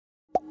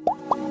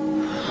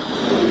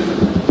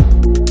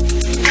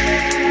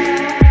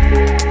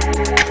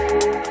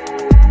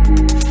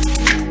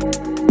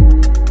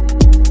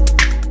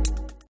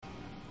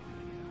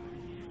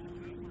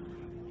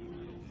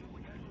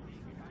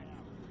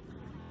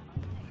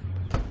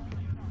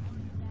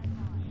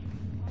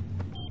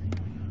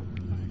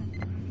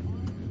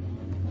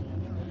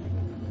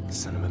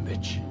son of a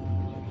bitch.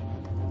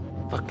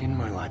 Fucking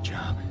Marlot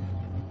job.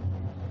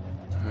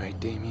 Alright,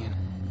 Damien.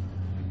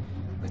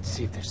 Let's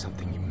see if there's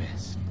something you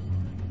missed.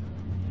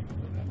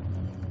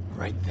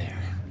 Right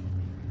there.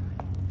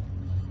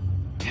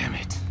 Damn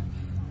it.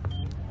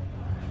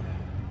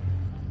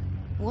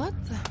 What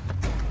the?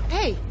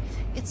 Hey,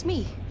 it's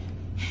me.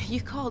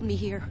 You called me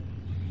here.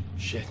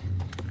 Shit.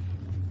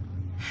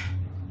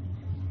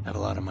 Have a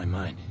lot on my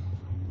mind.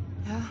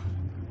 Yeah?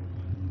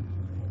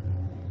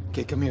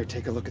 Okay, come here,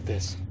 take a look at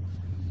this.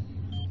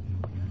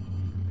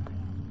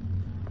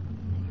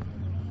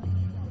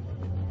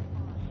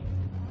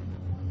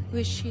 Who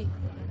is she?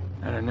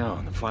 I don't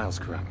know, the file's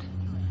corrupt.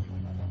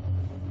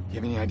 You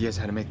have any ideas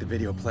how to make the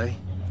video play?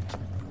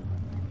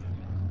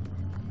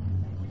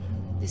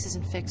 This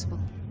isn't fixable.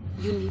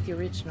 You need the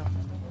original.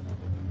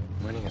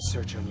 I'm running a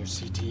search on your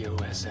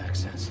CTOS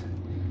access.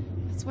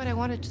 That's what I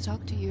wanted to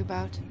talk to you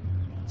about.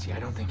 See, I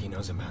don't think he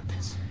knows about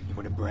this. He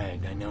would have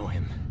bragged, I know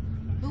him.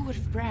 Who would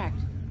have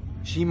bragged?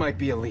 She might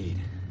be a lead.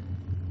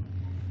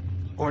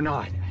 Or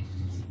not.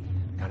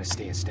 Gotta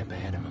stay a step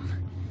ahead of him.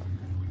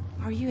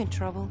 Are you in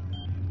trouble?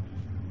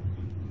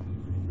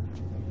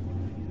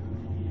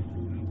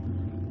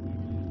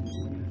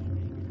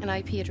 An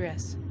IP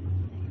address.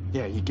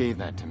 Yeah, he gave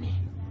that to me.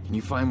 Can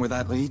you find where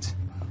that leads?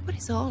 What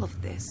is all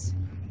of this?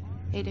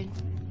 Aiden,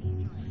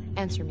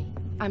 answer me.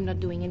 I'm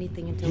not doing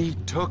anything until... He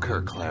took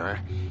her,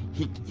 Clara.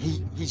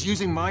 He's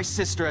using my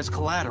sister as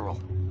collateral.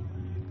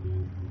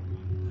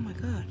 Oh my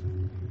god.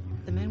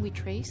 The man we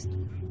traced?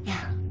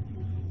 Yeah.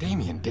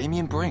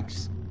 Damien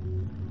Brinks.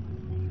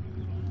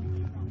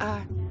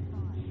 I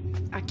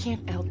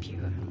can't help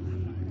you.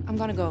 I'm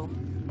gonna go.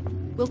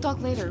 We'll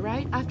talk later,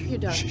 right? After you're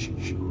done. Shh.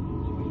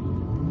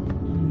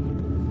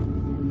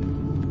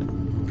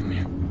 Come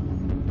here.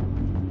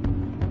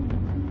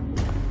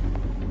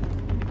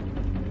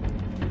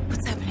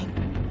 What's happening?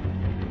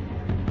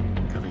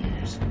 Cover your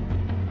ears.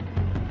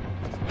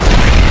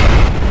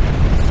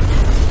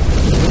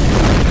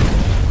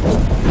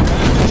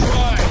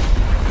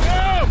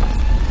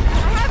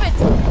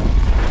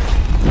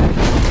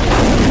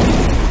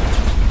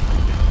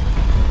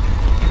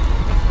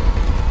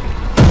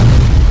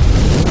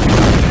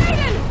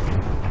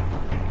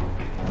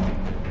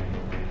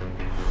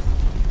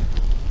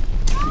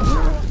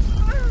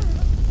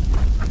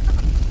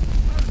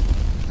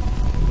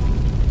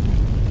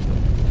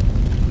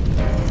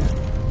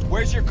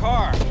 Where's your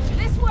car?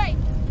 This way!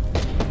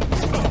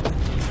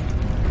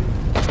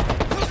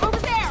 Over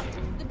there!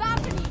 The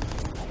balcony!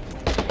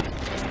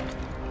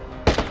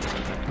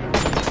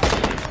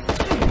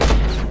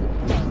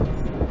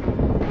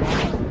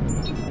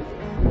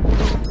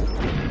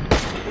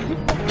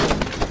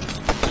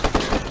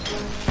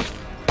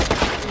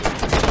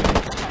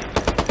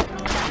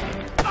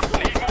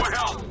 Need more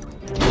help!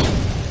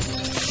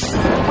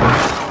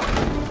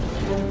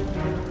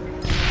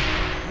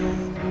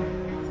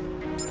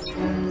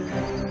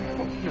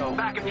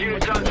 Backup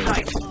units on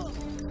site.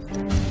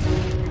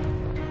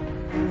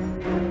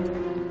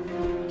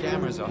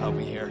 Cameras will help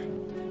me here.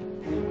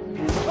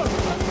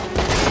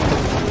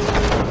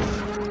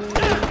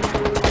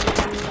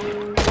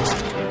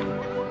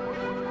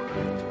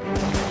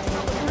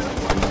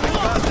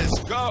 Got this,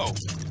 go!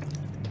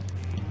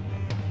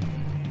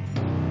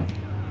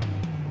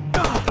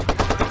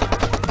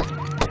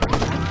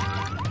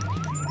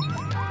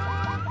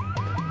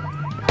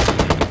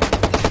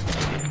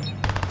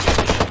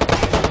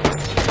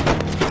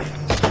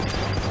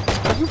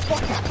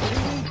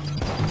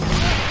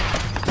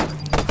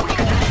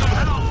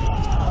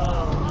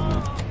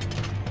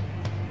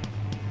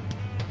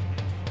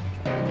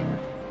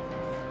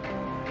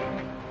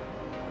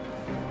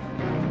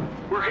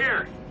 We're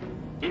here.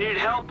 You need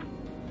help?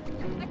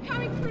 They're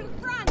coming through the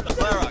front!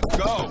 Clara,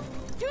 go!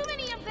 Too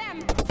many of them!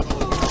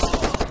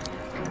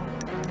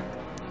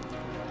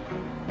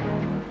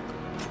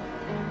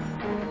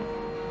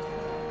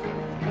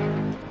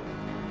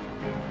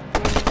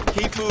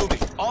 Keep moving.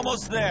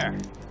 Almost there.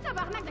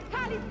 Tabarnak de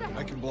calice!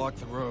 I can block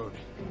the road.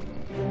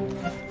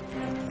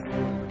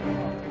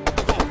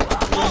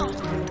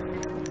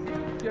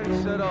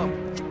 Getting set up.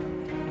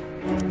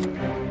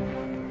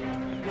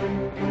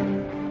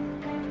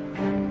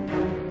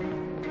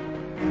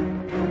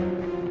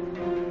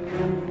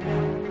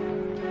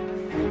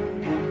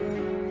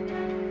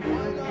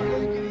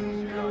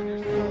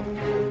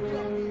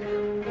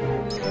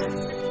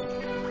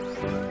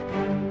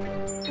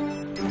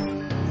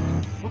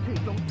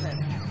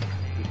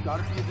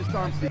 Gotta be a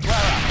disarm seat.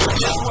 Clara,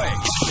 this way.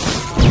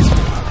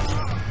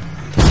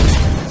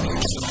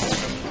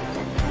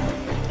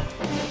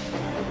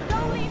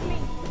 Don't leave me!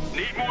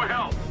 Need more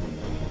help.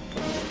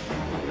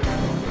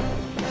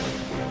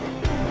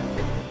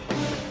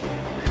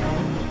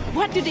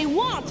 What do they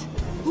want?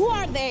 Who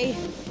are they?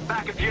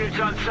 Backup units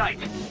on site.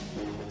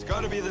 It's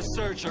gotta be the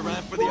search I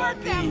ran for the Who are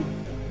IP. them?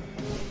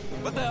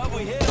 What the hell have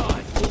we hit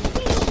on?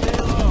 Stay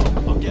low.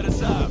 I'll get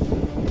us out.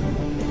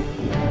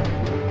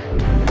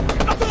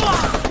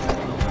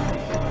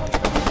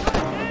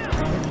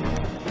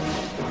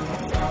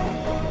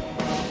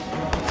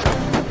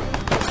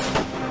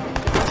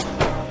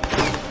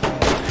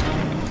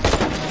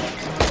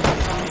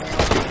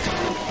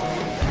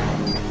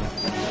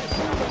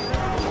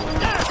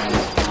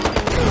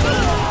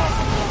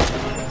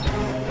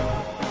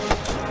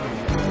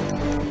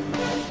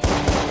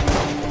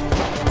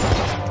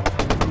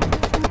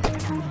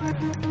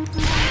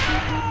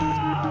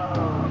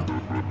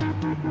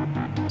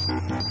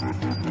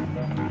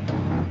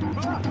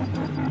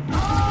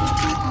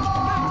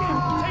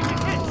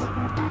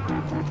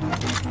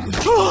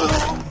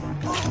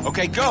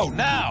 Okay, go,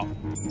 now!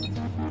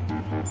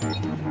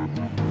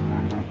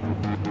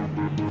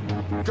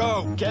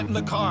 Go, get in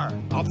the car.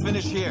 I'll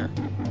finish here.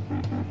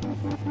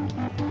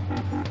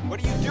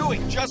 What are you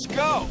doing? Just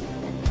go!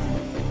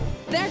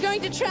 They're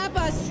going to trap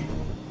us!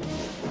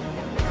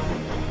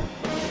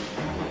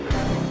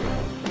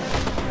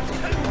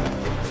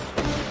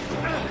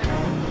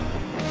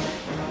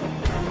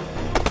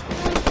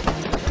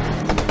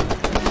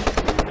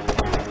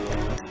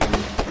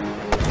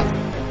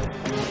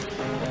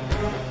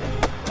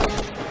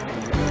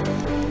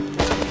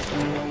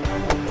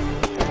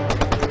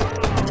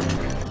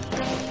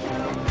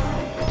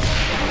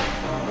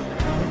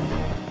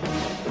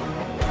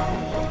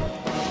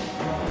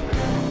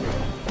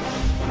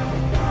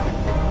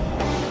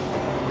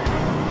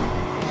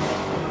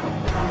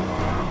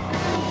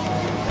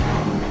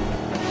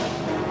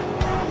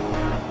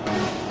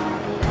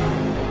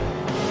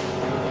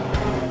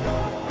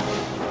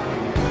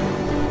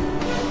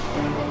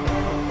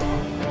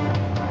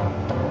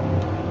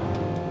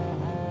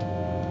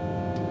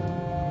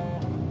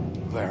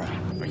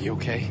 Are you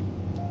okay?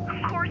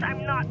 Of course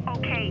I'm not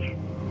okay.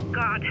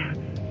 God.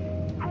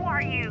 Who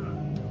are you?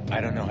 I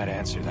don't know how to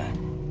answer that.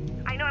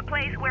 I know a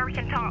place where we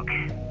can talk.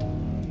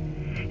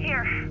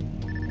 Here.